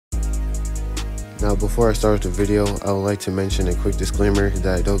Now, before I start with the video, I would like to mention a quick disclaimer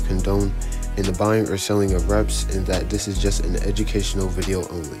that I don't condone in the buying or selling of reps, and that this is just an educational video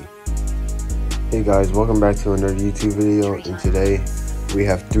only. Hey guys, welcome back to another YouTube video, and today we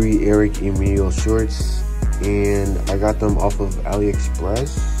have 3 Eric Emanuel shorts, and I got them off of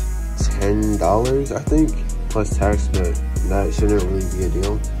AliExpress. $10 I think, plus tax, but that shouldn't really be a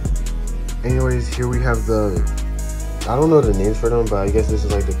deal. Anyways, here we have I don't know the names for them, but I guess this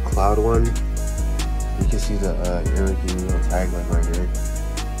is like the cloud one. You can see the Eric Emanuel tag like right here.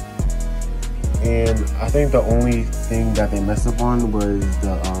 And I think the only thing that they messed up on was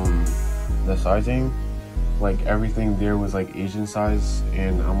the sizing. Like everything there was like Asian size,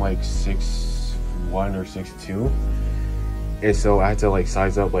 and I'm like 6'1" or 6'2", and so I had to like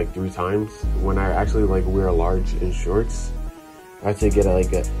size up like 3 times. When I actually like wear large in shorts, I had to get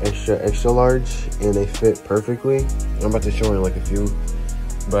like an extra large, and they fit perfectly. I'm about to show you like a few,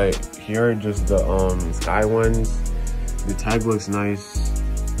 but here are just the sky ones. The tag looks nice.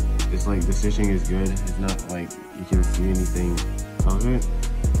 It's like the stitching is good. It's not like you can see anything of it.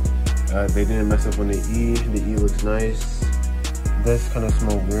 They didn't mess up on the E. The E looks nice. This kind of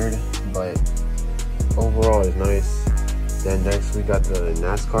smells weird, but overall it's nice. Then next we got the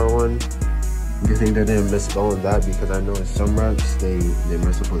NASCAR one. Good thing they didn't misspell on that, because I know in some reps they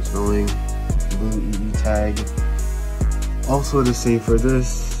mess up on spelling. Blue EE tag. Also the same for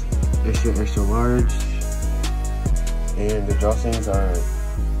this. Extra large. And the drawstrings are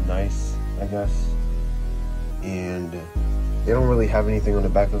nice, I guess. And they don't really have anything on the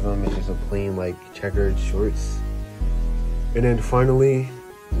back of them. It's just a plain like checkered shorts. And then finally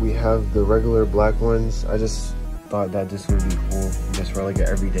we have the regular black ones. I just thought that this would be cool just for like an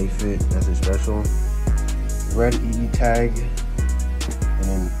everyday fit. That's a special. Red EE tag, and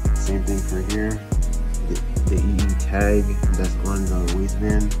then same thing for here. The EE tag that's on the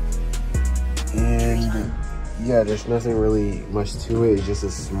waistband. And yeah, there's nothing really much to it. It's just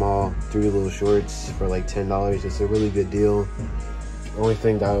a small 3 little shorts for like $10. It's a really good deal. The only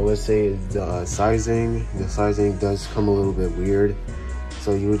thing that I would say is the sizing. The sizing does come a little bit weird,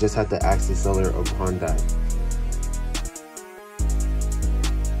 so you would just have to ask the seller upon that.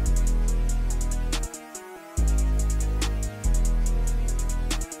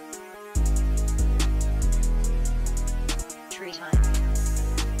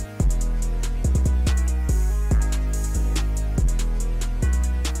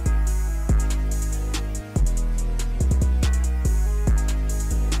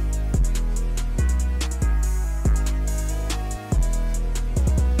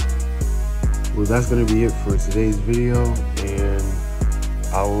 Well, that's going to be it for today's video, and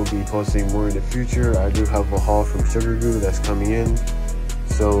I will be posting more in the future. I do have a haul from Sugar Goo that's coming in,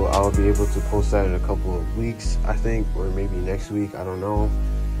 so I'll be able to post that in a couple of weeks, I think, or maybe next week, I don't know.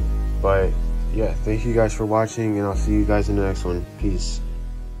 But yeah, thank you guys for watching, and I'll see you guys in the next one. Peace.